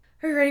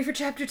Are you ready for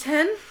chapter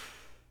 10?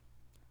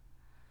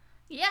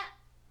 Yeah.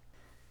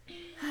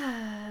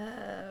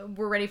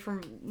 We're ready for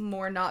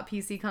more not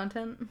PC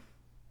content.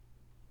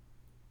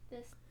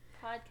 This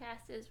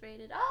podcast is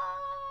rated R.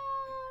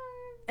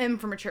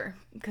 And for mature,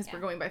 because we're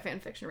going by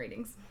fanfiction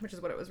ratings, which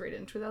is what it was rated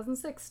in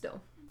 2006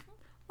 still.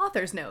 Mm-hmm.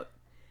 Author's note.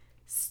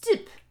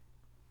 Stup.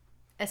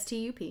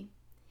 S-T-U-P.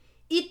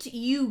 It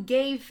you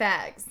gay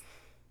fags.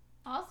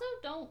 Also,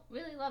 don't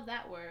really love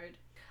that word.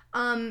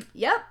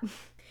 Yep.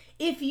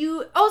 If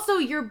you, also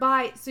you're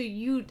bi, so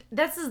you,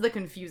 this is the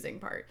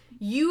confusing part.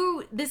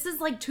 This is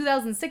like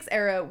 2006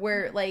 era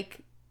where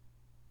like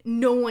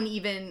no one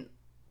even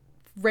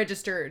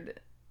registered,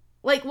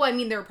 like, well, I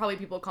mean, there were probably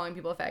people calling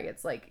people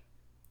faggots, like,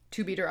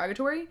 to be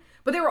derogatory,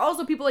 but there were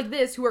also people like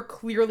this who are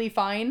clearly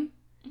fine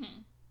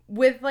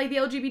with like the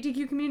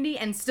LGBTQ community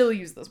and still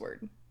use this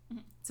word.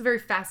 It's a very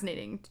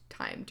fascinating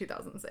time,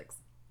 2006.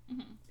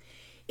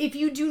 If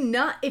you do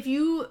not,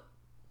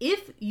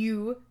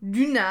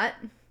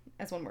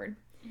 as one word,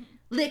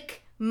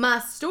 lick my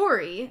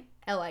story,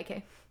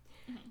 L-I-K,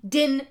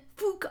 den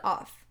fuck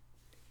off.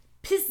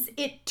 Piss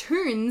it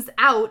turns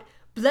out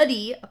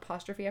bloody,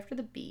 apostrophe after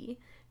the B,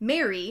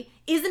 Mary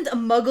isn't a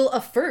muggle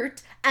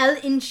afert, all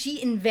in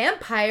she in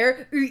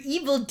vampire,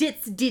 evil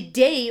dits did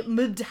day,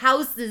 mud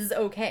houses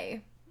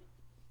okay.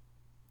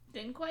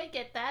 Didn't quite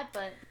get that,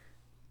 but...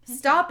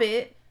 Stop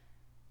it,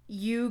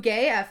 you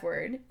gay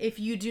F-word. If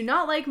you do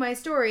not like my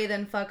story,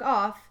 then fuck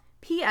off.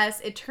 P.S.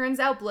 It turns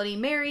out Bloody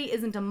Mary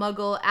isn't a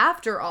muggle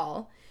after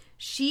all.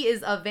 She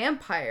is a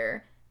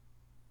vampire.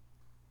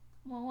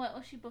 Well, what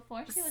was she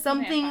before? She was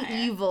something a vampire.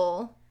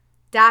 Evil.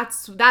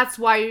 That's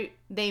why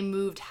they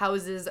moved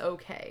houses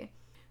okay.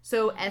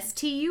 So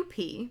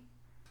S-T-U-P.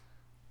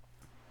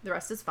 The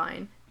rest is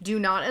fine. Do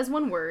not as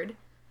one word.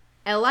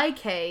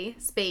 L-I-K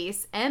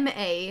space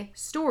M-A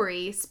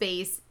story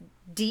space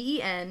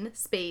D-E-N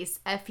space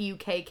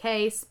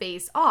F-U-K-K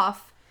space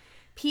off.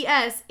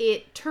 P.S.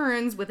 It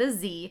turns with a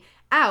Z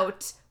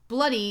out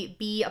bloody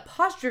B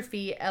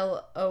apostrophe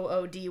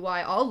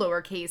L-O-O-D-Y all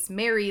lowercase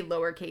Mary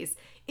lowercase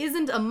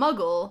isn't a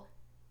muggle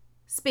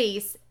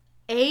space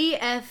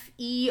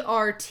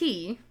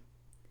A-F-E-R-T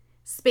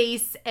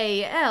space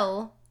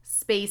A-L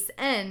space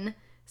N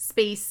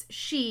space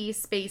she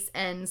space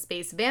N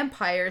space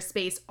vampire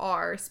space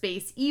R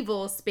space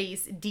evil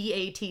space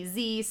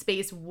D-A-T-Z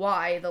space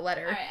Y the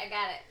letter. Alright, I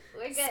got it.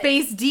 We're good.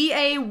 Space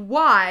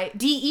D-A-Y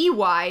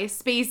D-E-Y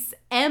space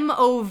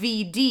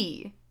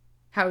M-O-V-D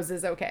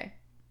houses okay.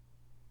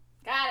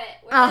 Got it.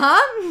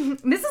 Uh-huh.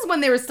 This is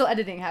when they were still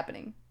editing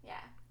happening.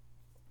 Yeah.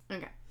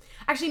 Okay.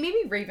 Actually,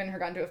 maybe Raven and her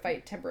got into a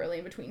fight temporarily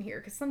in between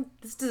here, because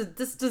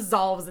this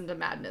dissolves into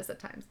madness at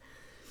times.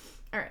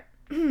 All right.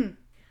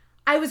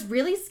 I was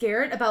really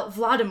scared about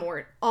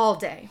Voldemort all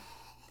day.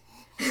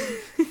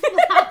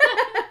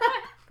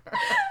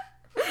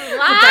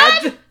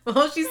 Vlad?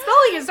 Well, she's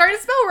spelling it. Starting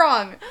to spell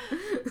wrong.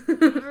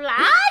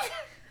 Vlad?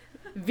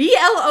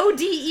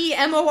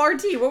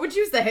 V-L-O-D-E-M-O-R-T. What would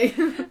you say?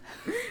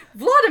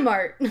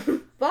 Voldemort.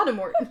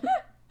 Voldemort.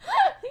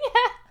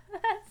 Yeah.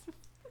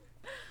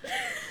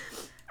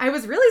 I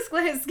was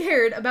really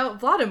scared about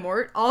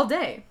Voldemort all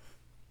day.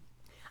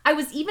 I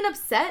was even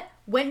upset,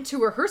 went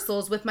to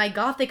rehearsals with my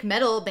gothic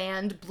metal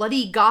band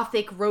Bloody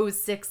Gothic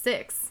Rose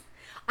 66.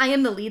 I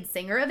am the lead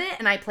singer of it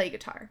and I play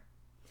guitar.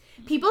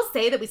 People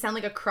say that we sound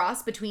like a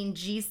cross between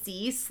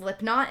GC,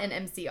 Slipknot, and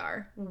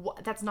MCR.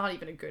 That's not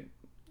even a good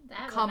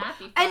combo. Would not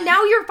be fun. And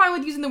now you're fine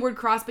with using the word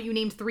cross, but you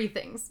named 3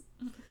 things.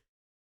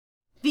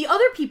 The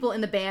other people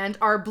in the band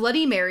are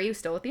Bloody Mary,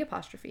 still with the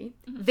apostrophe,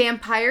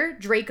 Vampire,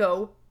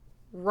 Draco,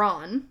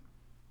 Ron.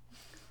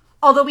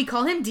 Although we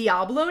call him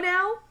Diablo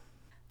now.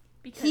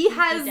 Because he's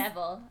the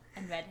devil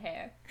and red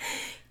hair.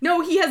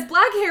 No, he has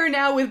black hair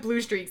now with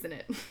blue streaks in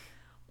it.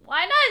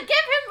 Why not give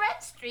him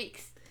red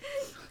streaks?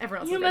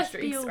 Everyone else You has red must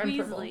streaks. be a Or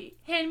purple. Weasley.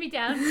 Hand me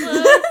down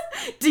clothes.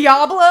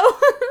 Diablo?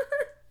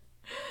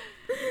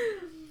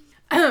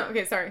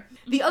 Okay, sorry.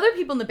 The other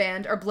people in the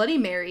band are Bloody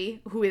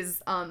Mary, who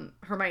is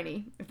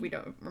Hermione, if we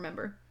don't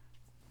remember.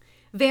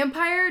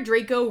 Vampire,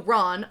 Draco,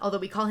 Ron, although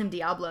we call him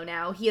Diablo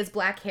now. He has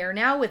black hair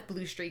now with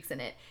blue streaks in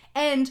it.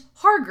 And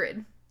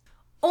Hagrid.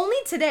 Only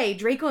today,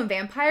 Draco and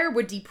Vampire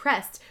were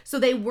depressed, so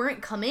they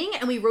weren't coming,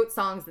 and we wrote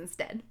songs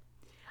instead.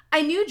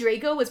 I knew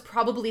Draco was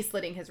probably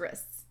slitting his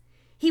wrists.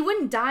 He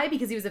wouldn't die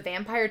because he was a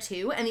vampire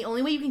too, and the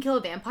only way you can kill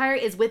a vampire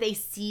is with a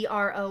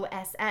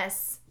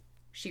C-R-O-S-S.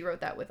 She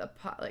wrote that with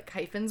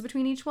hyphens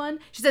between each one.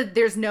 She said,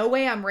 there's no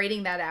way I'm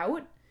writing that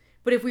out.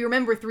 But if we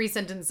remember 3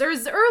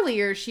 sentences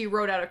earlier, she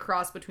wrote out a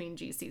cross between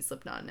GC,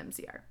 Slipknot, and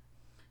MCR.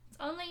 It's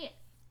only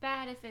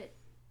bad if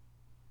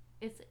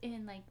it's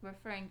in, like,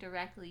 referring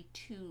directly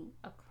to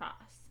a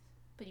cross.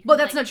 But you can, well,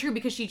 that's not true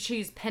because she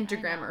chose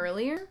pentagram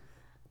earlier.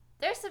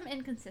 There's some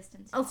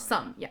inconsistency. Oh,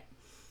 some, yeah.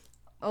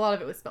 A lot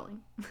of it was spelling.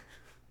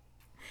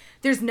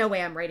 There's no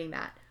way I'm writing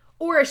that.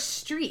 Or a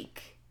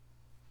streak.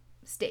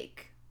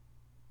 Steak.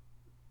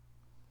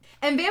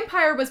 And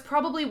Vampire was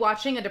probably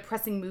watching a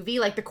depressing movie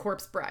like The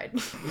Corpse Bride.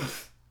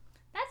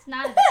 That's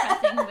not a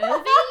depressing movie.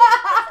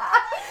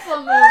 That's a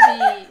movie.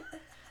 What are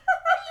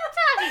you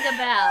talking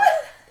about?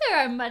 There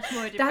are much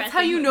more depressing. That's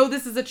how you know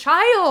this is a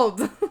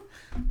child.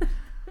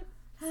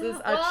 This is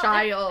a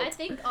child. I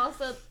think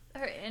also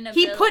her inability.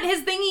 He put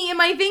his thingy in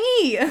my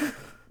thingy.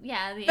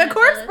 Yeah, the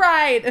corpse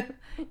bride.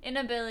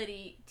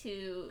 Inability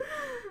to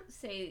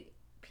say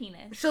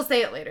penis. She'll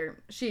say it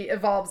later. She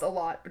evolves a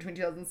lot between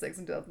 2006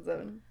 and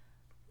 2007.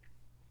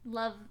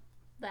 Love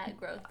that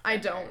growth. I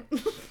don't.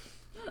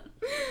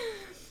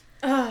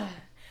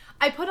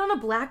 I put on a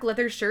black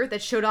leather shirt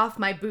that showed off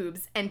my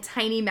boobs and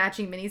tiny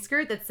matching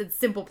miniskirt that said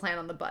Simple Plan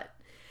on the butt.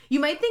 You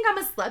might think I'm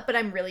a slut, but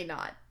I'm really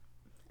not.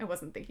 I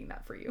wasn't thinking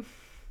that for you.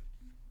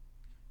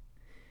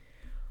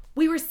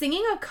 We were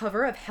singing a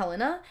cover of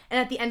Helena, and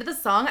at the end of the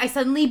song, I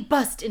suddenly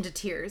bust into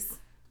tears.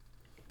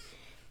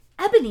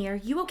 Ebony, are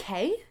you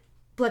okay?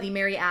 Bloody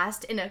Mary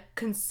asked in a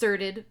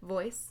concerted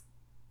voice.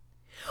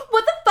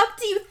 What the fuck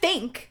do you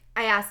think?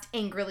 I asked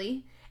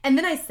angrily. And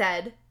then I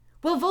said,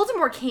 well,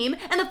 Voldemort came,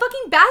 and the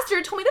fucking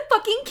bastard told me to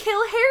fucking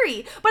kill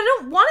Harry. But I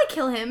don't want to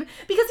kill him,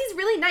 because he's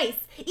really nice.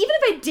 Even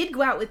if I did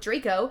go out with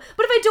Draco.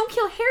 But if I don't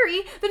kill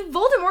Harry, then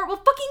Voldemort will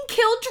fucking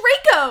kill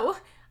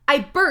Draco. I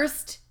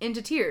burst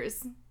into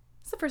tears.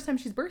 It's the first time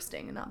she's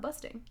bursting and not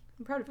busting.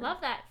 I'm proud of her.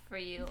 Love that for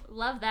you.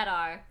 Love that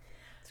R.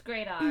 It's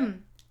great R.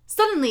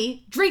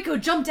 Suddenly, Draco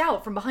jumped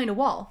out from behind a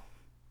wall.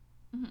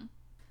 Mm-hmm.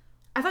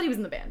 I thought he was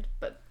in the band,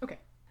 but okay.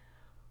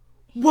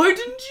 Why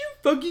didn't you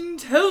fucking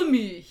tell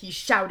me? He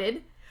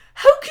shouted.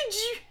 How could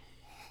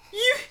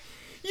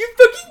you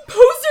fucking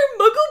poser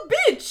muggle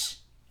bitch!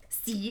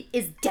 See,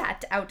 is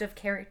dat out of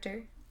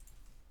character?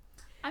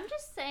 I'm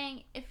just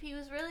saying, if he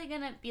was really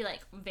gonna be,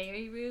 like,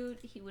 very rude,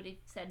 he would have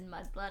said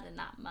mudblood and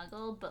not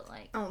muggle, but,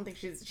 like... I don't think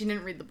she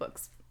didn't read the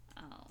books.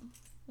 Oh.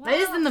 Well, that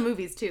is in the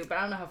movies, too, but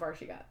I don't know how far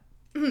she got.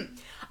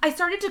 I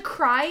started to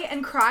cry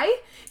and cry.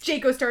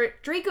 Draco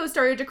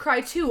started to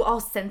cry, too, all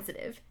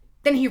sensitive.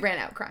 Then he ran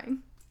out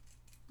crying.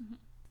 Mm-hmm.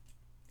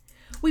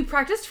 We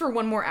practiced for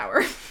 1 more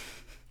hour.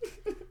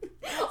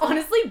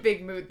 Honestly,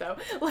 big mood, though.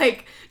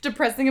 Like,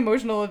 depressing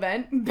emotional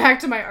event. Back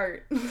to my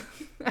art,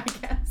 I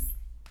guess.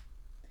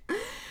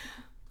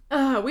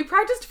 We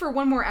practiced for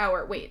 1 more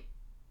hour. Wait.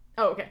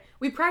 Oh, okay.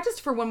 We practiced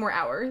for 1 more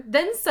hour.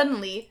 Then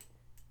suddenly,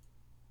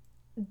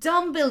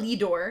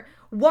 Dumbledore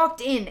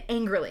walked in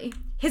angrily.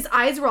 His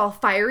eyes were all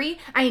fiery.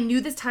 I knew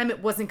this time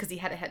it wasn't because he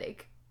had a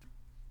headache.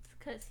 It's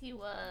because he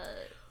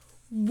was...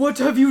 What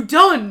have you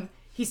done?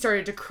 He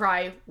started to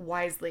cry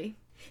wisely.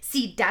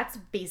 See, that's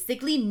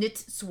basically nit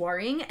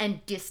swearing,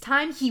 and this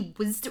time he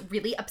was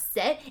really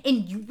upset,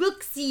 and you will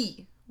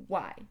see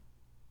why.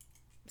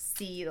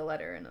 C the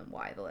letter and then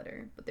Y the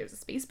letter, but there's a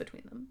space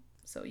between them,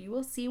 so you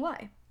will see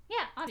why.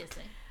 Yeah,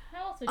 obviously.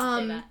 How else would you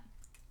say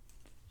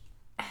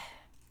that?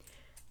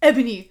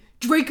 Ebony,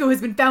 Draco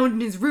has been found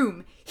in his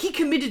room. He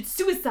committed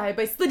suicide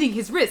by slitting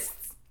his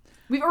wrists.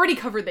 We've already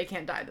covered they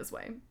can't die this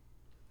way.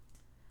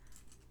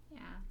 Yeah.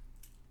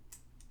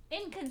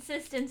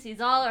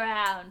 Inconsistencies all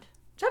around.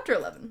 Chapter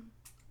 11.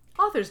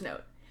 Author's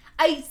note.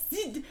 I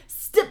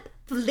stop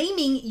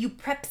flaming you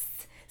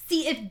preps.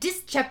 See if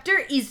this chapter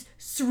is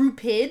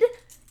stupid!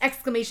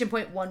 Exclamation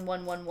point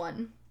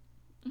 1111.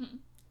 Mm-hmm.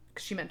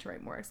 She meant to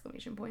write more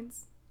exclamation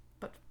points,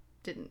 but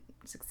didn't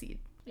succeed.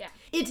 Yeah.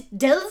 It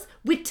deals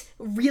with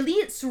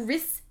really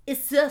serious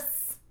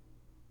issues.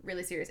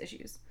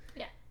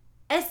 Yeah.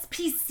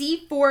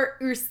 SPC for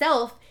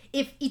yourself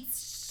if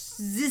it's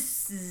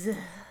this.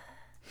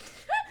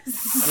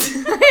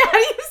 How do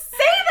you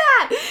say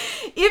that?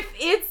 If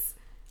it's...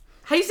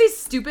 How do you say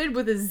stupid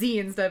with a Z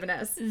instead of an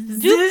S?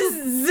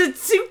 Stupid.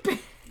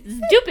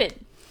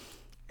 Stupid.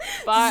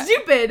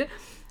 Stupid.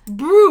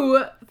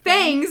 Brew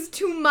thanks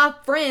to my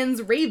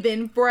friends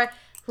Raven for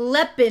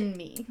lepping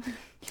me.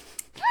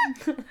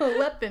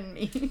 Lepping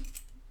me.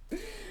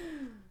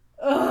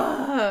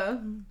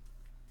 No!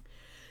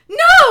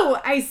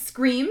 I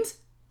screamed.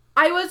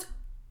 I was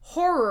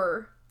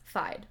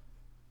horrified.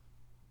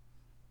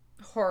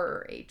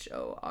 Horror,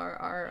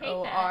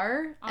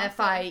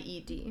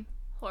 HORRORFIED.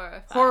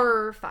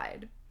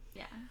 Horrified.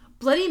 Yeah.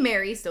 Bloody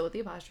Mary, still with the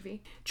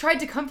apostrophe, tried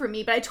to comfort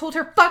me, but I told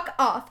her fuck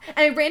off, and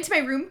I ran to my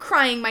room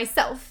crying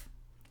myself.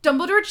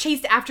 Dumbledore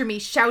chased after me,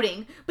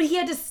 shouting, but he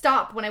had to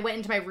stop when I went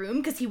into my room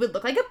because he would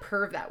look like a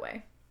perv that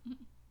way.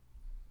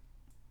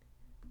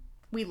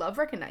 We love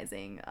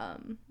recognizing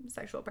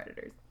sexual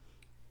predators.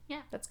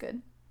 Yeah. That's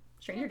good.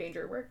 Stranger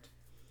Danger worked.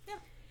 Yeah.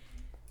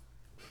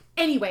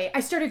 Anyway,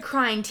 I started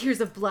crying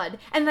tears of blood,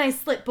 and then I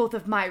slit both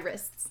of my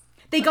wrists.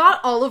 They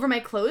got all over my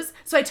clothes,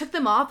 so I took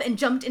them off and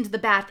jumped into the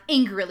bath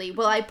angrily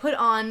while I put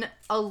on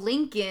a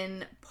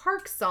Linkin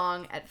Park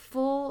song at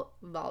full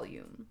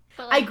volume.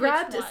 But like, I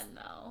grabbed which one,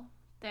 though?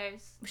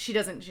 There's... She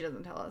doesn't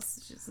tell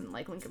us. She doesn't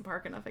like Linkin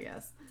Park enough, I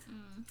guess.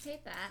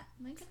 Hate that.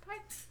 Linkin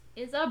Park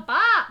is a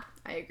bop!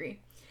 I agree.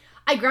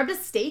 I grabbed a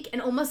stake and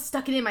almost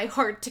stuck it in my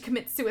heart to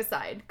commit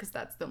suicide, because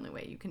that's the only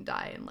way you can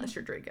die unless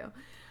you're Draco.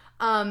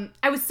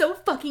 I was so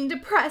fucking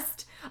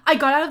depressed. I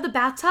got out of the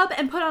bathtub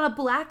and put on a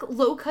black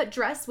low-cut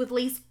dress with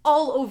lace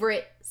all over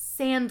it,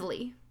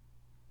 sandly.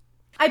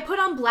 I put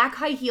on black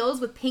high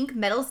heels with pink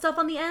metal stuff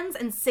on the ends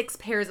and 6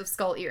 pairs of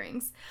skull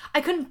earrings.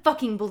 I couldn't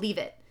fucking believe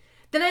it.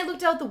 Then I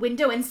looked out the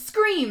window and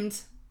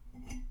screamed.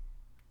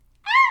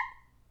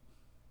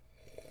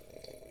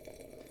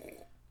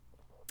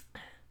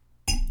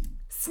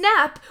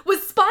 Snap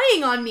was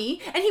spying on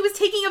me, and he was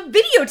taking a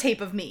videotape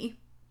of me.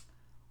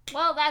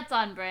 Well, that's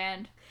on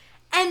brand.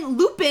 And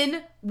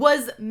Lupin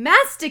was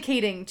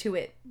masticating to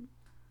it.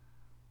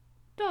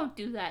 Don't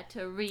do that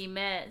to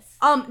Remus.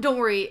 Don't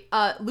worry.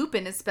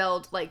 Lupin is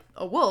spelled like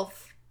a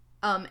wolf.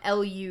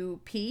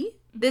 L-U-P.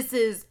 This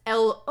is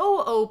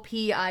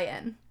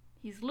L-O-O-P-I-N.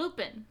 He's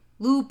Lupin.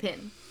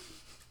 Lupin.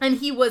 And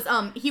he was,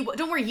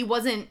 don't worry, he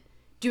wasn't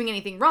doing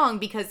anything wrong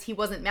because he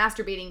wasn't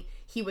masturbating.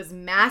 He was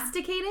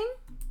masticating.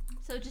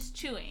 So just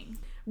chewing.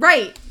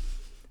 Right.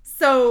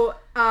 So,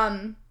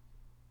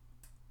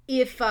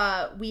 if,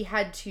 we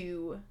had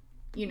to,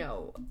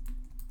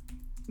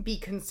 be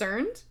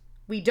concerned,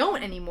 we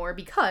don't anymore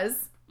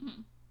because...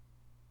 Mm-hmm.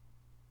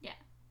 Yeah.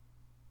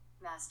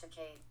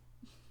 Masticate.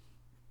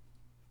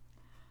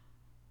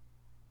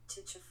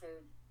 To chew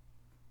food.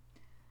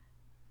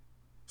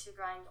 To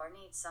grind or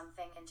knead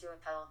something into a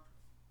pulp.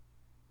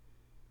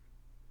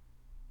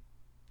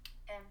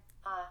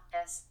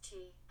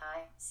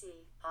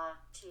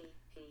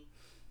 M-A-S-T-I-C-A-T-E.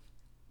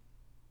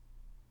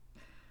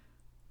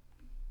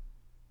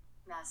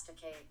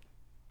 Masticate.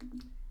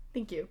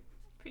 Thank you.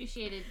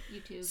 Appreciated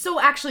YouTube.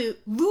 So actually,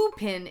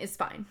 Lupin is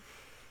fine.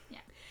 Yeah.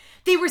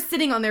 They were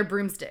sitting on their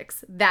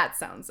broomsticks. That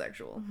sounds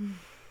sexual.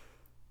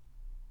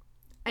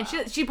 And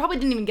she probably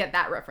didn't even get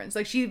that reference.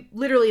 Like, she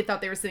literally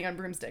thought they were sitting on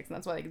broomsticks, and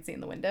that's why they could see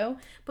in the window.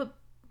 But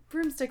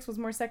broomsticks was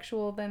more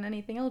sexual than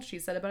anything else she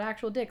said about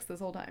actual dicks this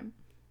whole time.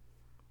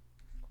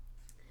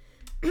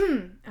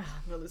 I'm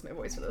gonna lose my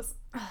voice for this.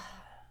 I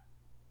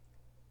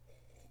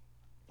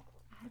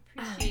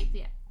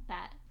appreciate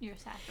your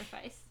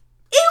sacrifice.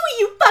 Ew,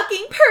 you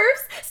fucking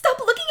pervs! Stop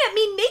looking at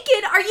me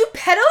naked! Are you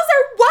pedos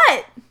or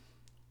what?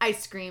 I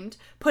screamed,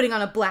 putting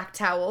on a black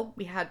towel.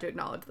 We had to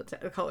acknowledge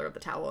the color of the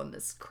towel in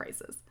this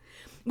crisis.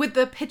 With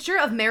the picture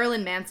of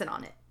Marilyn Manson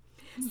on it.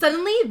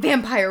 Suddenly,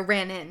 Vampire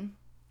ran in.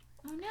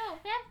 Oh no,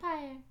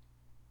 vampire.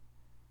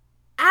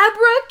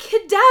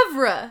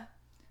 Abracadabra!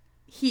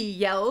 He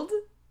yelled.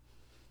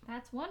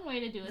 That's one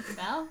way to do a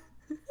spell.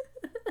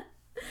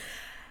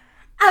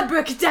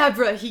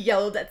 Abracadabra! He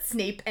yelled at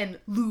Snape and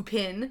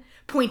Lupin,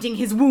 pointing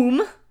his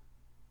womb.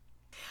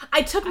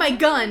 I took my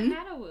gun.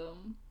 Had a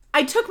womb.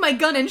 I took my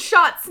gun and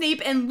shot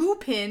Snape and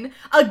Lupin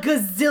a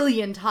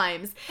gazillion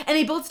times, and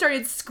they both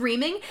started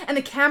screaming, and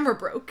the camera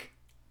broke.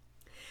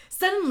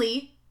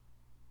 Suddenly,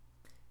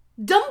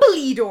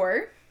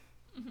 Dumbledore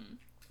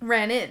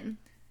ran in,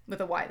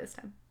 with a Y this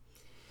time.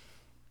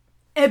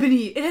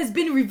 Ebony, it has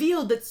been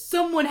revealed that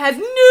someone has...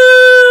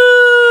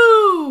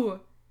 No!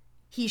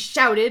 He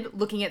shouted,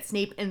 looking at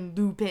Snape and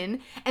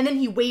Lupin, and then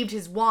he waved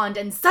his wand,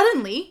 and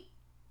suddenly...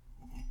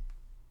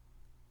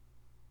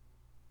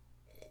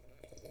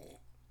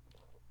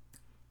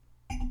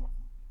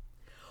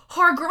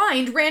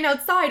 Hargrind ran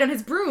outside on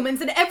his broom and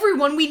said,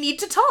 "Everyone, we need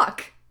to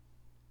talk."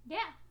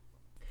 Yeah.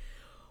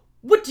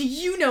 What do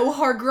you know,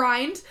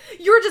 Hargrind?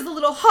 You're just a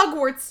little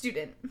Hogwarts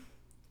student.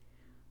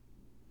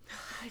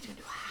 I don't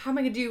know. How am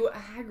I going to do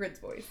Hagrid's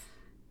voice?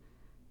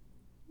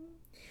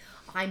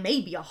 I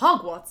may be a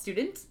Hogwarts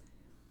student.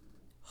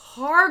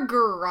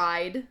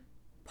 Hargrid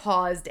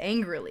paused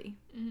angrily.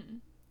 Mm-hmm.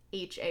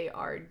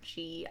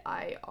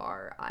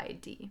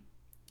 Hargrid.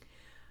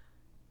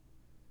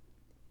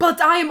 But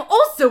I am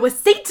also a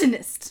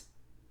Satanist.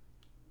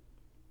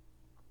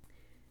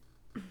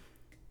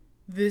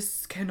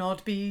 This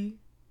cannot be,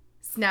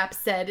 Snap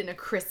said in a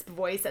crisp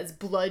voice as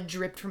blood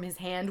dripped from his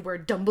hand where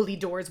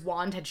Dumbledore's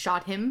wand had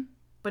shot him,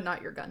 but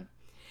not your gun.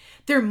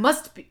 There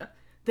must be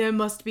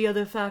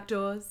other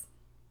factors.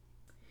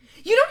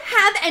 You don't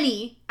have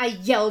any, I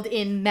yelled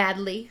in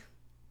madly.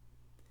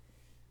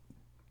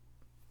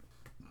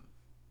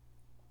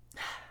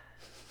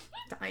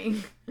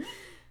 Dying.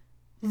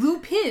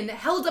 Lupin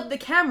held up the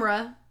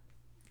camera.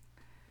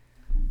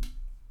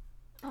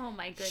 Oh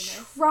my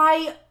goodness.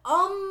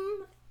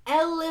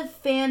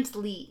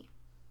 Triumphantly.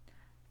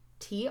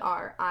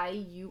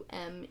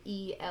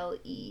 Triumphantly.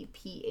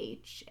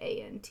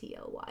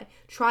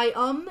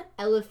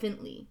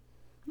 Triumphantly.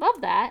 Love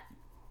that.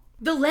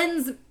 The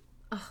lens...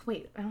 Oh,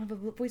 wait. I don't have a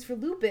voice for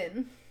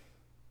Lupin.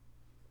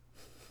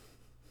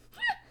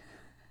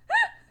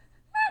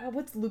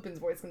 What's Lupin's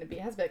voice going to be?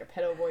 It has to be like a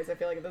pedo voice, I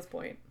feel like, at this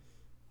point.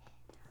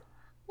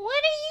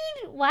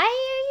 Why are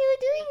you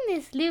doing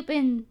this,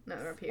 Lupin? No,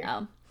 they're up here.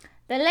 Oh.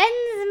 The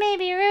lens may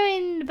be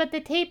ruined, but the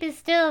tape is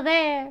still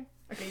there.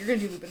 Okay, you're going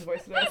to do Lupin's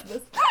voice for the rest of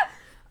this.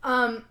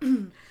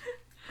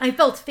 I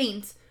felt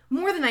faint.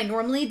 More than I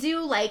normally do,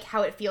 like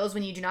how it feels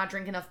when you do not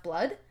drink enough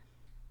blood.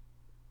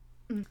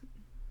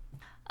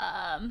 Why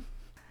are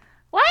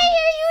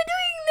you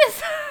doing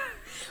this?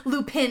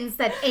 Lupin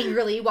said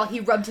angrily while he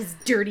rubbed his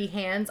dirty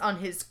hands on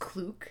his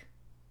cloak.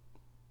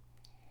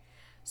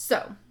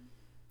 So,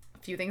 a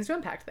few things to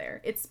unpack there.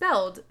 It's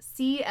spelled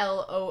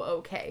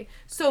C-L-O-O-K.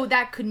 So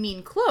that could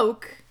mean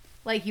cloak,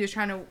 like he was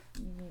trying to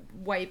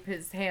wipe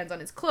his hands on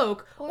his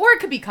cloak, or it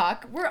could be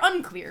cock. We're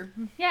unclear.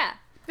 Yeah.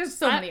 There's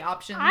so many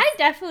options. I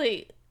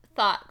definitely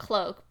thought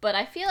cloak, but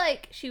I feel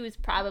like she was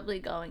probably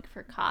going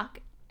for cock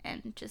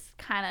and just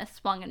kind of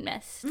swung and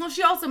missed. Well,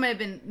 she also might have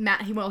been,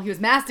 he was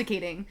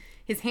masticating.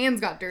 His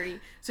hands got dirty,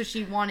 so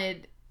she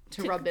wanted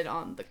to rub it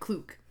on the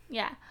cloak.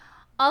 Yeah.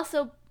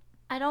 Also,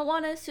 I don't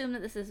want to assume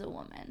that this is a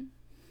woman.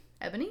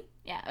 Ebony?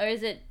 Yeah, or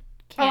is it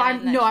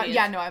I'm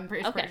canon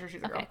pretty sure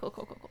she's a girl. Okay,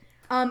 cool.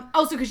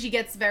 Also because she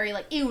gets very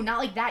like, ew, not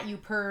like that, you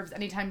pervs,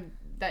 anytime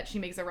that she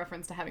makes a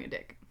reference to having a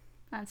dick.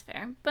 That's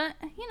fair. But,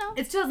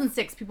 It's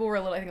 2006. People were,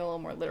 I think, a little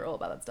more literal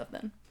about that stuff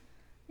then.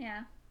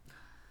 Yeah.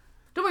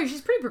 Don't worry,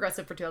 she's pretty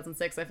progressive for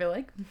 2006, I feel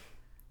like.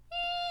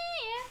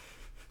 Yeah.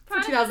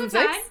 For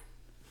 2006.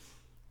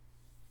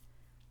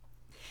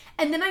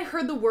 And then I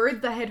heard the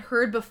word that I had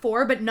heard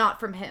before, but not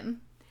from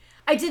him.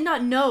 I did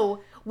not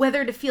know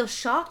whether to feel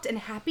shocked and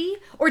happy,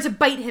 or to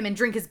bite him and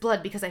drink his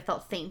blood because I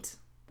felt faint.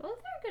 Both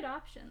are good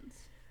options.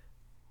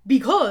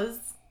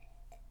 Because,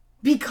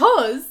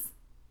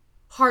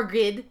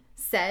 Hagrid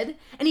said,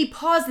 and he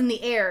paused in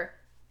the air,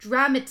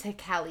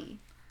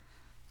 dramatically,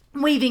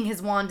 waving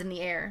his wand in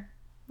the air.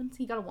 Once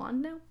he got a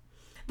wand now?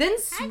 Then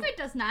Hagrid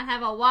does not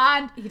have a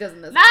wand. He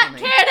doesn't. Not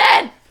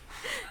canon!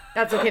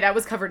 That's okay, that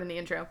was covered in the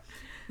intro.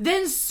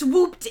 Then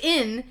swooped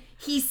in,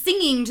 he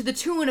singing to the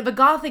tune of a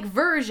gothic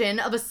version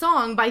of a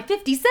song by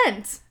 50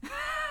 Cent.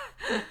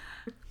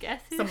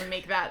 Guess who? Someone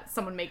make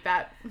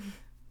that.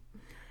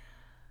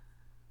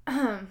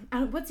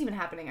 What's even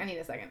happening? I need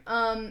a second.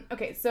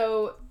 Okay,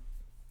 so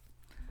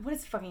what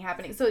is fucking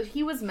happening? So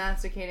he was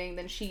masticating,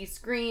 then she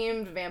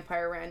screamed,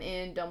 vampire ran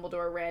in,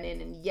 Dumbledore ran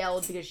in and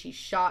yelled because she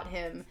shot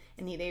him,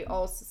 and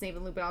Snape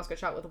and Lupin also got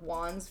shot with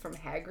wands from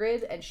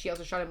Hagrid, and she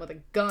also shot him with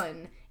a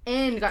gun,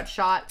 and got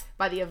shot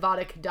by the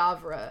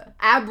abracadabra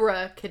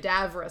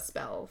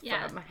spell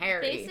from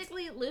Harry.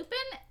 Basically, Lupin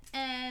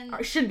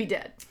and... should be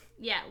dead.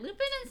 Yeah,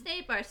 Lupin and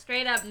Snape are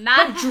straight up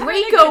not. But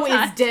Draco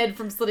is dead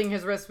from slitting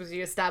his wrist, which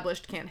you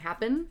established can't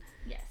happen.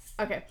 Yes.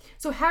 Okay,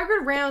 so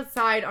Hagrid ran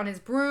outside on his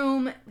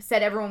broom,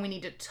 said, everyone, we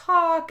need to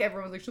talk.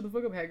 Everyone was like, shut the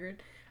fuck up, Hagrid.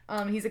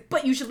 He's like,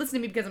 but you should listen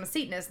to me because I'm a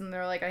Satanist. And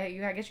they're like, I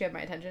guess you have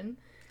my attention.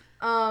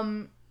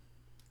 And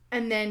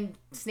then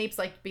Snape's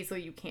like,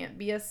 basically, you can't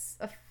be a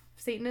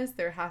Satanist.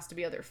 There has to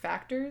be other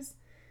factors.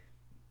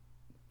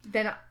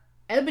 Then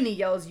Ebony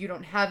yells, you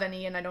don't have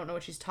any, and I don't know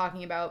what she's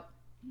talking about.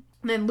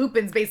 And then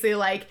Lupin's basically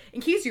like,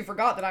 in case you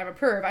forgot that I'm a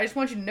perv, I just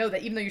want you to know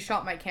that even though you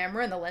shot my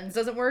camera and the lens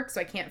doesn't work,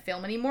 so I can't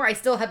film anymore, I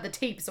still have the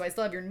tape, so I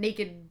still have your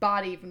naked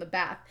body from the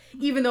bath,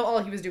 even though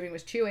all he was doing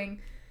was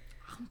chewing.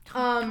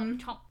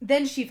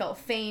 Then she felt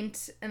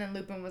faint, and then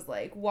Lupin was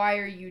like, why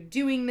are you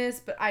doing this?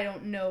 But I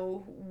don't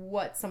know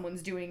what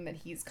someone's doing that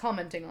he's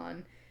commenting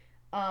on.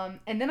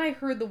 And then I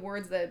heard the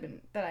words that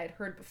I had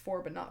heard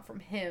before, but not from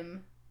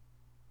him.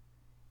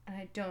 And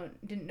I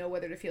didn't know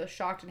whether to feel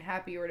shocked and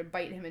happy or to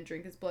bite him and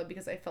drink his blood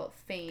because I felt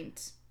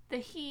faint. Who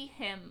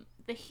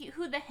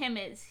the him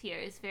is here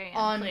is very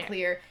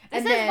unclear.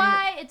 This is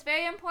why it's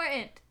very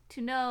important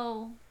to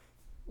know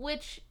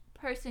which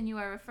person you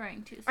are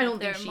referring to. So I don't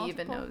think she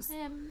even knows.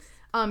 Hims.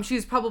 She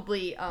was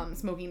probably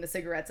smoking the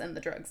cigarettes and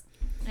the drugs.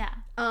 Yeah.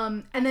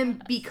 And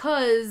then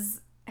because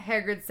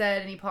Hagrid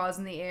said, and he paused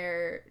in the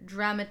air,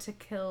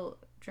 dramatically,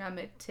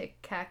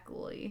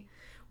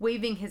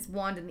 waving his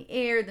wand in the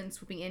air, then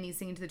swooping in, he's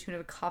singing to the tune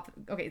of a gothic...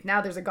 Okay, now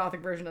there's a gothic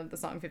version of the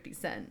song 50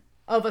 Cent.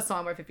 Of a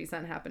song by 50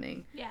 Cent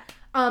happening. Yeah.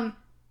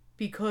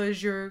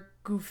 Because you're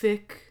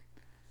goofic,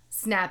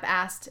 Snap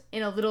asked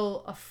in a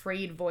little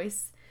afraid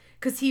voice.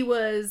 Because he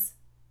was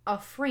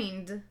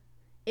afraid,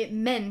 it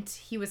meant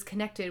he was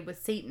connected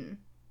with Satan.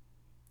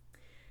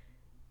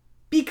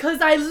 Because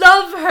I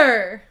love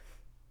her!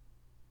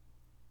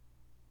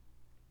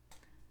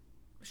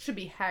 Should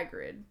be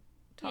Hagrid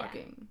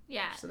talking.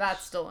 Yeah. So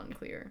that's still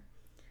unclear.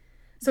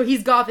 So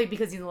he's gothic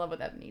because he's in love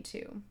with Ebony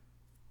too.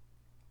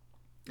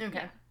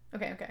 Okay.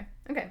 Yeah.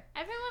 Okay.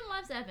 Everyone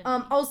loves Ebony.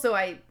 Also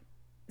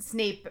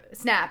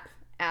Snap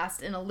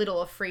asked in a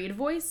little afraid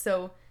voice,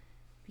 so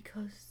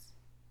because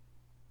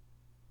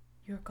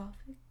you're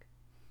gothic?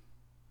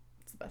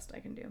 It's the best I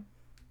can do.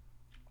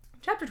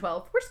 Chapter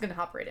 12. We're just gonna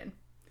hop right in.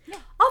 Yeah.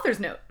 Author's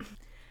note.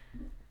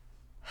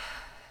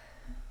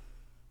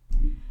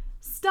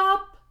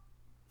 Stop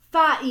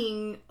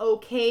fighting,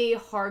 okay?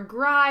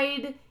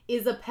 Hagrid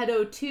is a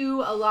pedo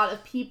too. A lot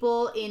of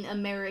people in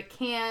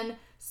American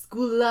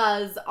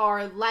schools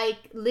are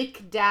like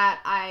that.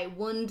 I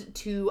want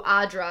to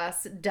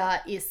address the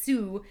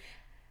issue.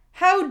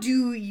 How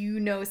do you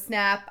know,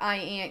 Snap? I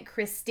ain't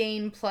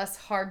Christine plus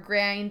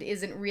Hagrid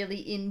isn't really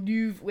in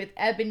love with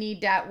Ebony.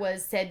 That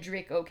was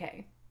Cedric,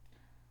 okay.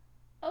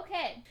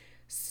 Okay.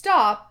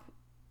 Stop,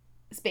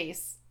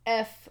 space,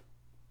 F,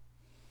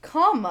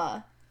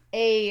 comma,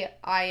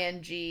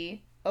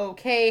 AING.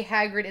 Okay,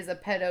 Hagrid is a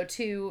pedo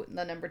too,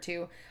 the number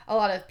 2. A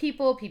lot of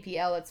people,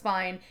 PPL, it's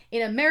fine.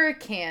 In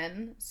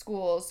American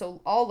schools,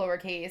 so all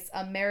lowercase,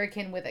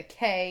 American with a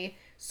K,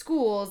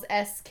 schools,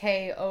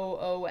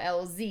 SKOOLZ,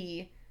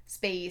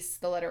 space,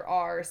 the letter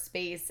R,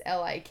 space,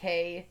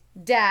 LIK,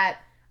 dat,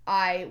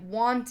 I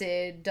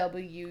wanted,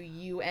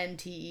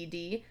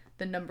 WUNTED,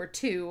 the number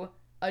 2,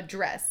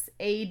 address.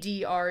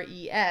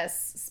 ADRES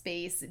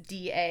space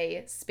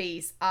DA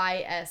space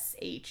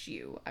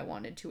ISHU. I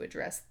wanted to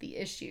address the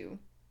issue.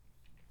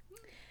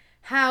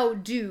 How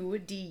do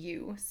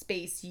DU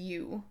space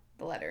U,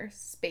 the letter,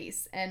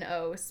 space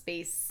NO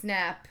space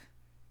snap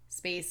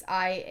space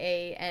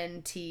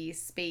IANT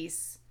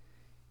space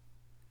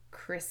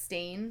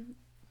Christine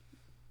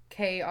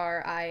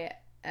KRISTIAN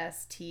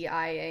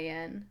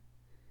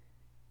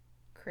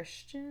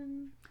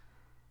Christian.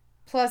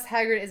 Plus,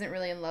 Hagrid isn't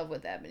really in love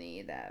with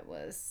Ebony. That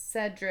was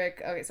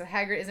Cedric. Okay, so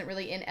Hagrid isn't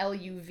really in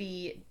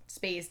LUV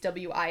space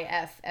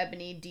WIF.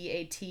 Ebony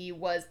DAT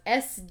was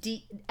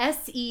SEDRIC.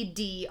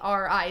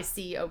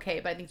 Okay,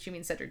 but I think she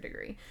means Cedric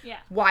Diggory. Yeah.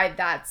 Why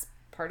that's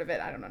part of it,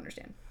 I don't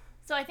understand.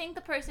 So I think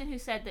the person who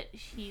said that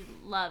she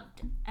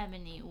loved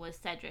Ebony was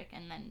Cedric,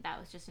 and then that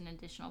was just an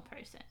additional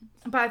person.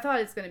 But I thought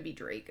it's going to be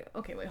Draco.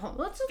 Okay, wait, hold on.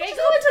 Let's Draco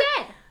is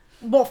dead!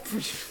 Well,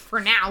 for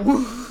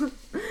now.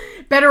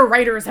 Better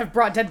writers have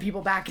brought dead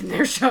people back in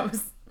their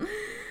shows.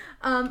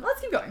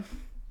 Let's keep going.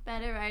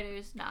 Better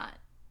writers, not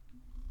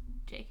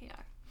JKR.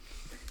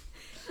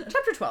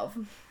 Chapter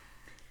 12.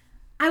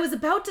 I was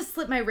about to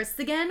slit my wrists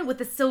again with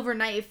the silver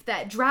knife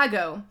that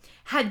Drago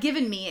had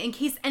given me in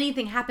case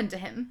anything happened to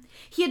him.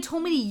 He had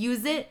told me to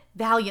use it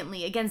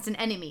valiantly against an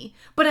enemy,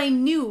 but I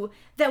knew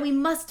that we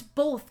must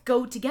both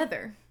go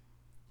together.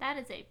 That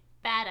is a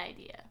bad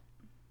idea.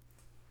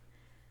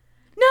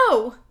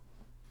 No!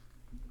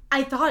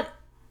 I thought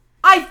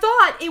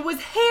it was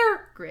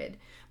Hagrid,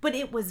 but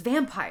it was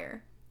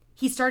Vampire.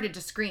 He started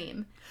to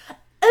scream.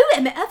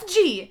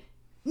 OMFG!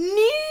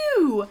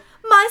 No!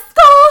 My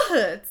skull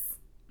hurts!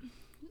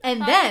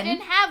 And then... You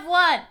didn't have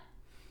one!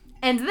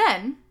 And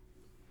then...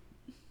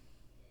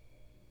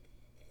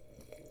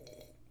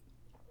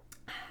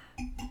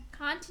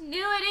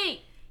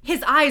 Continuity!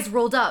 His eyes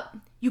rolled up.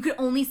 You could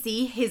only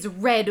see his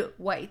red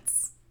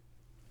whites.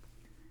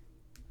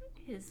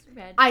 His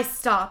red... I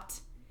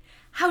stopped.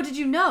 How did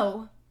you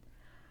know?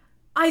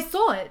 I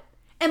saw it,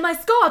 and my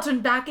scar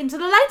turned back into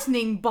the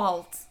lightning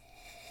bolt.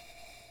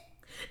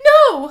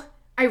 No!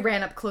 I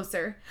ran up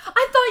closer.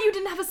 I thought you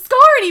didn't have a scar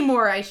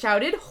anymore, I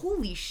shouted.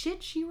 Holy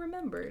shit, she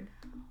remembered.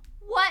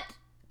 What?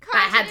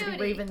 That had to be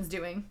Raven's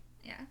doing.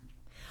 Yeah.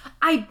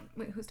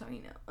 Wait, who's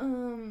talking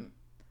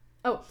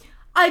now?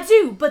 I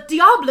do, but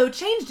Diablo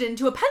changed it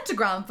into a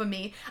pentagram for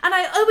me, and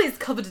I always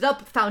covered it up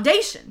with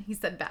foundation, he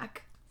said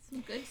back.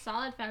 Some good,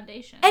 solid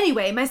foundation.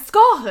 Anyway, my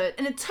scar hurt,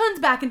 and it turns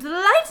back into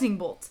the lightning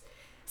bolt.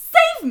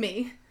 Save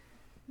me!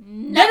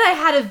 No. Then I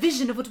had a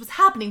vision of what was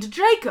happening to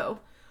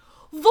Draco.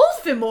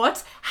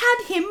 Voldemort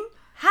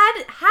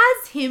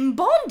has him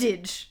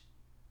bondage.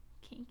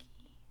 Kinky.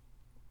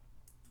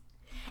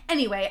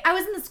 Anyway, I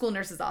was in the school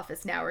nurse's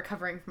office now,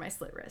 recovering from my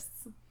slit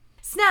wrists.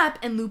 Snap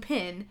and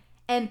Lupin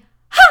and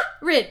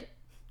Hagrid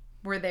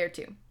were there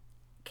too.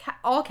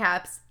 All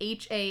caps,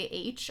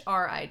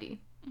 HAHRID.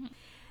 Mm-hmm.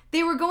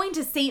 They were going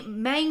to St.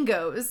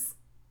 Mango's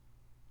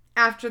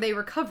after they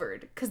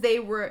recovered, because they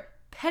were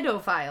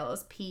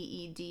pedophiles,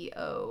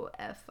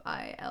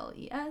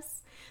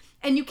 PEDOFILES.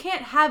 And you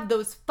can't have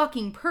those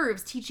fucking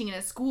pervs teaching in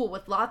a school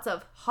with lots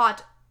of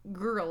hot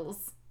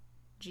girls.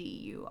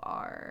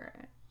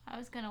 GUR. I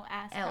was going to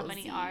ask how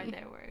many R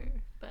there were.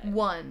 But...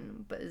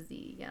 One, but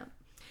Z, yeah.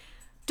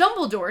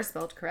 Dumbledore,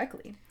 spelled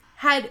correctly,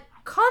 had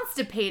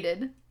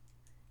constipated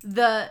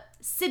the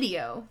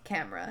Cydio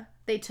camera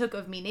they took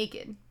of me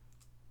naked.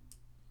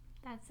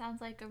 That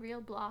sounds like a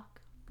real block.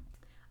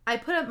 I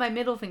put up my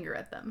middle finger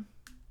at them.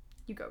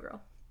 You go,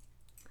 girl.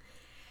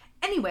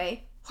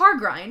 Anyway,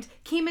 Hargrind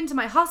came into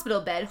my hospital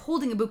bed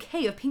holding a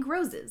bouquet of pink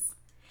roses.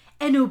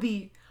 NOB,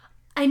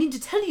 I need to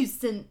tell you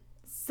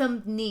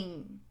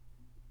something.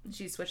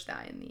 She switched the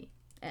I and the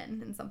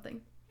N and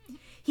something.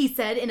 He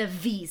said in a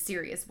V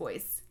serious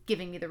voice,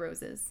 giving me the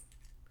roses.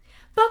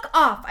 Fuck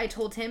off, I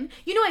told him.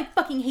 You know I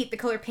fucking hate the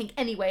color pink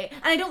anyway,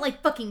 and I don't like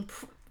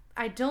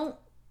I don't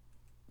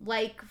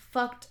like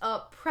fucked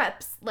up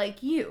preps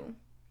like you.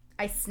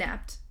 I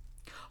snapped.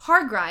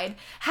 Hargrind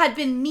had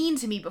been mean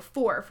to me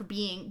before for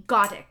being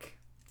gothic.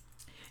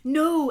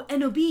 No,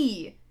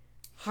 NOB,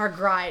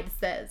 Hargrind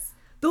says.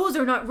 Those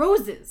are not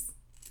roses.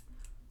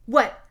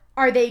 What,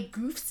 are they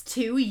goofs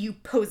too, you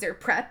poser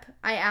prep?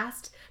 I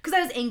asked, because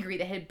I was angry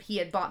that he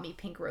had bought me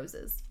pink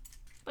roses.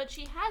 But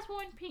she has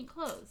worn pink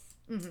clothes.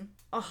 Mm-hmm.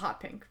 A hot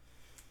pink.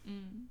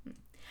 Mm.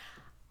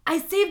 I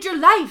saved your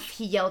life,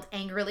 he yelled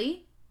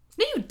angrily.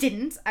 No, you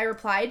didn't, I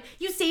replied.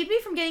 You saved me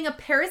from getting a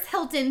Paris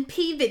Hilton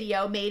pee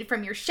video made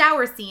from your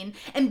shower scene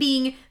and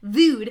being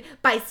viewed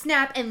by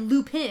Snap and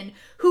Lupin,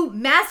 who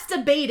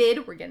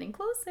masturbated. We're getting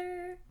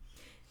closer.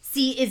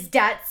 See, is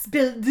dat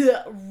spelled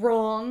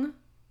wrong?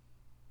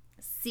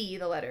 C,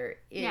 the letter,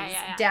 is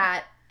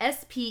dat,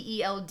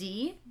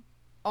 SPELDRONG.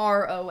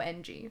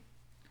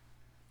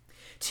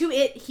 To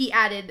it, he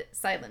added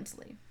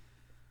silently.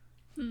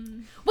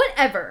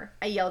 Whatever,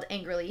 I yelled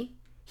angrily.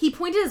 He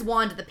pointed his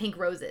wand at the pink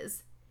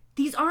roses.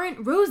 These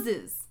aren't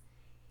roses.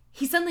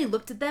 He suddenly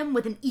looked at them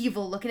with an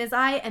evil look in his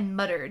eye and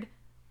muttered,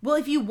 well,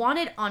 if you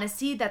wanted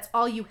honesty, that's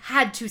all you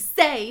had to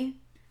say.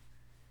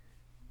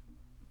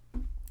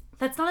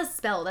 That's not a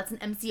spell, that's an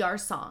MCR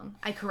song,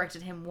 I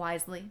corrected him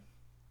wisely.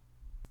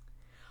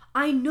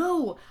 I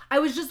know, I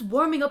was just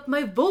warming up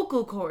my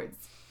vocal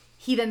cords,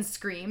 he then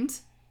screamed.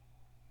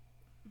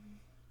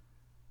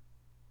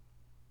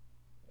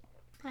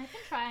 I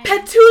can try.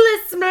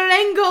 Petulis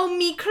merengo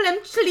mi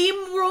clemchli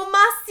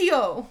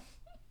romasio.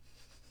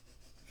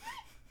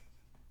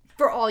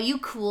 For all you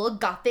cool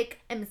gothic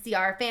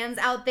MCR fans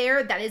out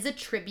there, that is a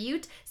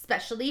tribute,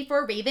 especially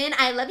for Raven.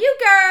 I love you,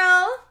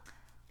 girl.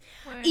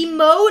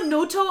 Imo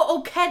noto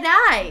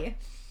okedai.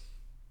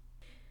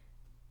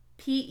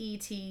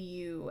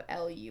 Petulus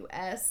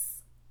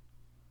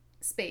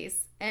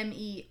space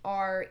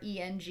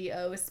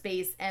MERENGO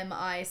space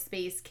MI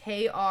space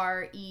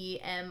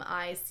KREMICLI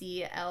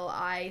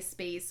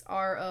space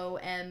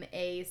ROMACIO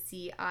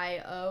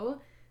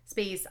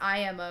space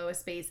IMO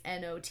space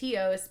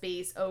NOTO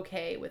space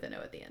OK with an O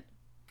at the end.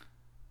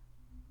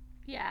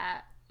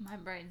 Yeah, my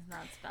brain's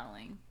not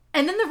spelling.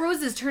 And then the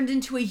roses turned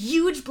into a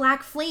huge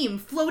black flame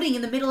floating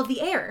in the middle of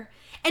the air.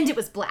 And it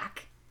was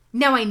black.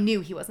 Now I knew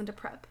he wasn't a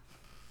prep.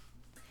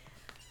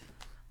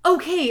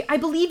 Okay, I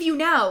believe you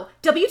now.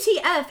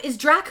 WTF is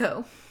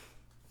Draco.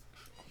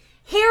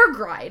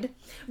 Hairgride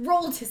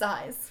rolled his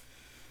eyes.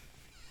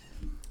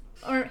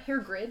 Or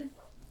Hairgrid.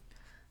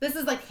 This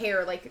is like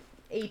hair, like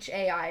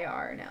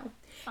HAIR now.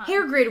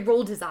 Hairgrid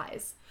rolled his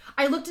eyes.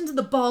 I looked into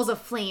the balls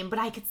of flame, but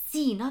I could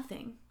see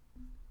nothing.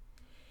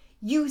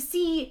 You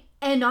see,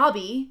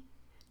 Enobi,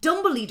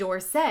 Dumbledore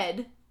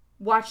said,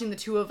 watching the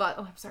two of us.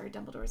 Oh, I'm sorry,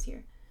 Dumbledore's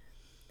here.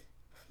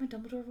 My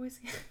Dumbledore voice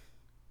here.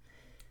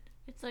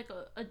 It's like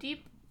a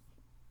deep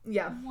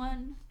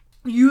one.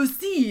 You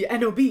see,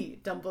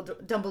 Enobi,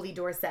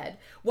 Dumbledore said,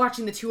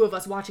 watching the two of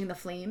us watching the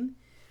flame.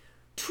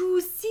 To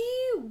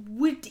see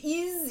what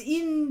is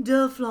in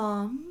the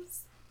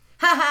flames.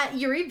 Haha,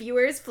 your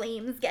reviewers,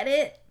 flames, get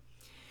it?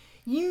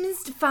 You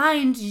must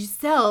find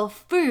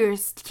yourself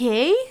first,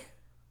 Kay?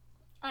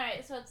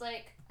 Alright, so it's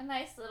like a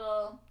nice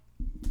little...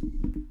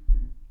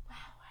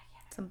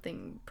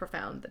 Something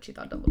profound that she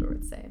thought Dumbledore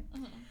would say.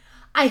 Mm-hmm.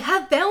 I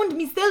have found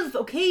myself,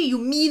 okay, you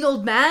mean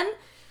old man?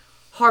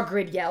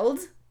 Hagrid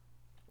yelled.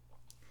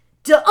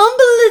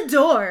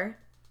 Dumbledore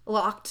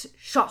locked,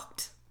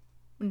 shocked.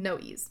 No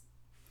ease.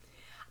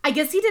 I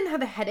guess he didn't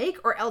have a headache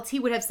or else he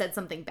would have said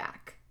something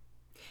back.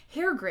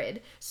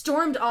 Hairgrid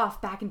stormed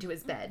off back into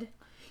his bed.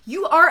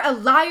 You are a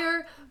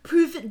liar,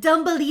 proof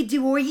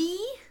Dumbledore.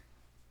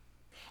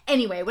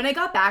 Anyway, when I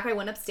got back, I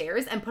went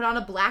upstairs and put on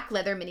a black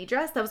leather mini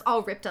dress that was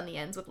all ripped on the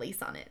ends with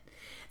lace on it.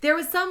 There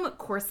was some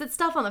corset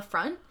stuff on the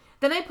front.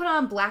 Then I put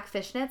on black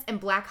fishnets and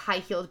black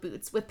high-heeled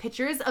boots with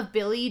pictures of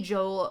Billy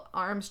Joel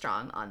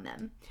Armstrong on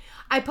them.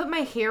 I put my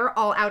hair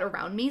all out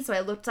around me so I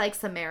looked like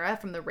Samara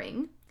from The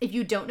Ring. If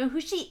you don't know who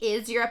she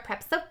is, you're a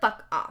prep, so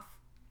fuck off.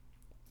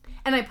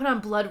 And I put on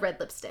blood red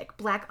lipstick,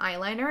 black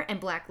eyeliner, and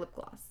black lip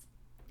gloss.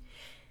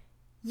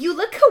 You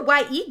look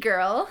kawaii,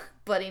 girl,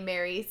 Bloody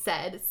Mary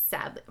said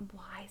sadly.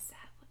 Why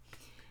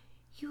sadly?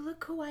 You look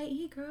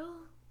kawaii, girl,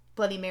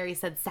 Bloody Mary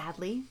said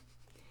sadly.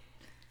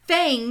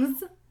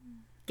 Fangs,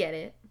 get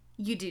it?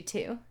 You do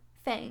too.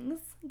 Fangs,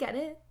 get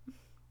it?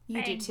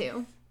 You do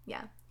too.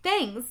 Yeah.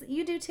 Fangs,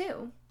 you do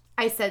too.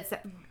 I said,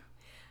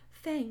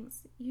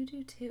 Fangs, you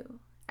do too.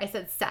 I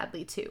said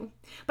sadly too,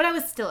 but I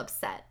was still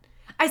upset.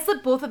 I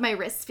slit both of my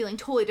wrists, feeling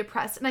totally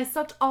depressed, and I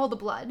sucked all the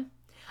blood.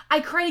 I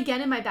cried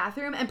again in my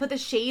bathroom and put the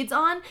shades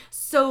on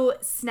so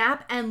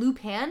Snap and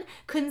Lupin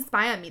couldn't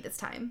spy on me this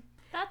time.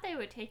 Thought they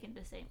were taken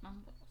to St.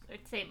 Mangoes. Or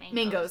St. Mangoes.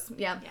 Mangoes,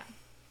 yeah.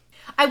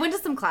 I went to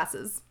some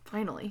classes,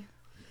 finally.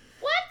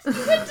 What?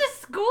 You went to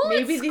school?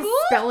 Maybe the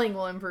spelling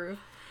will improve.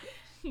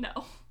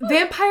 No.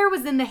 Vampire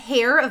was in the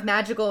hair of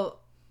magical...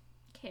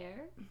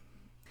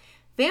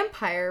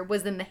 Vampire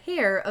was in the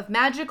hair of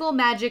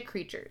magic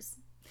creatures.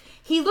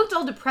 He looked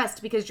all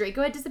depressed because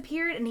Draco had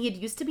disappeared and he had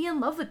used to be in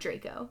love with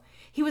Draco.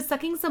 He was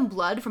sucking some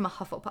blood from a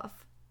Hufflepuff.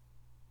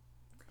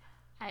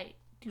 I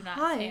do not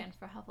stand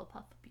for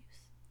Hufflepuff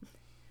abuse.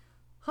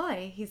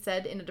 Hi, he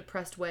said in a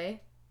depressed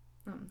way.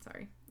 Oh, I'm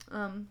sorry.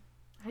 How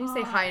do you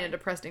say hi in a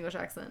depressed English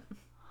accent?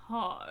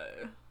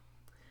 Hi.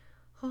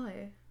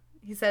 Hi,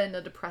 he said in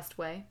a depressed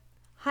way.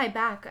 Hi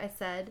back, I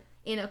said,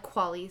 in a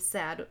equally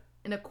sad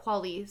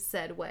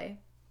way.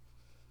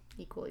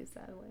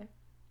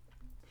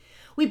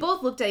 We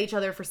both looked at each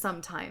other for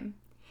some time.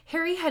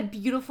 Harry had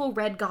beautiful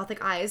red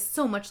gothic eyes,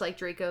 so much like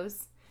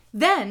Draco's.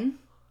 Then...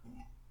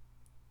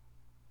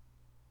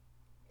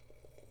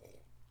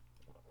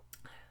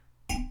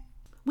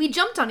 we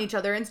jumped on each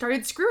other and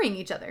started screwing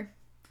each other.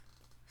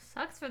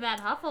 Sucks for that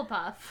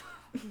Hufflepuff.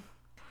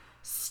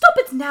 Stop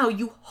it now,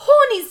 you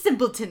horny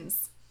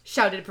simpletons!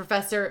 Shouted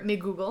Professor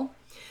McGoogle,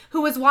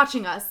 who was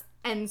watching us,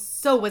 and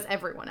so was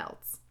everyone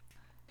else.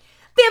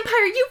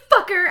 Vampire, you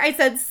fucker, I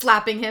said,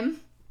 slapping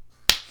him.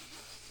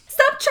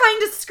 Stop trying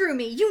to screw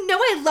me. You know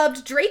I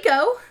loved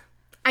Draco.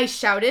 I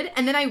shouted,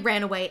 and then I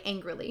ran away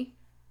angrily.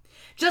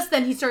 Just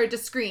then he started to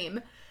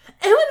scream,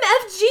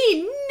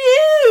 OMFG,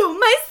 no,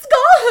 my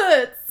skull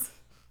hurts.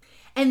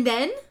 And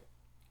then...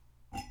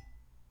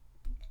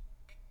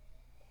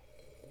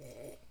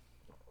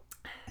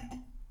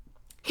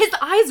 his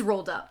eyes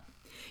rolled up.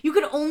 You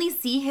could only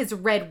see his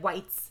red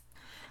whites.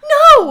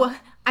 No!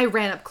 I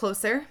ran up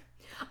closer.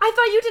 I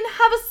thought you didn't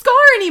have a scar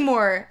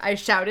anymore, I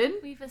shouted.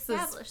 We've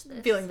established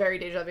this. Feeling very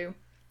deja vu.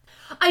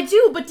 I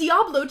do, but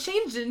Diablo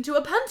changed it into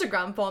a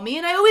pentagram for me,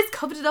 and I always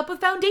covered it up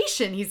with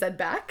foundation, he said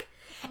back.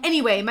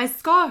 Anyway, my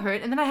scar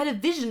hurt, and then I had a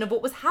vision of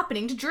what was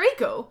happening to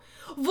Draco.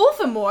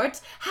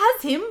 Voldemort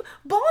has him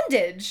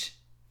bondage.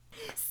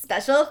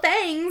 Special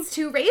thanks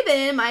to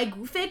Raven, my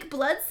goofic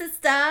blood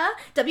sister.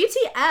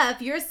 WTF,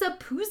 you're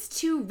supposed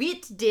to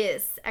read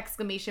this!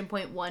 Exclamation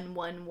point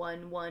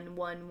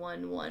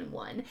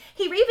 111111111.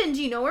 Hey Raven,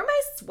 do you know where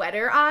my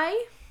sweater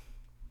I?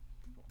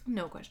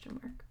 No question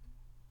mark.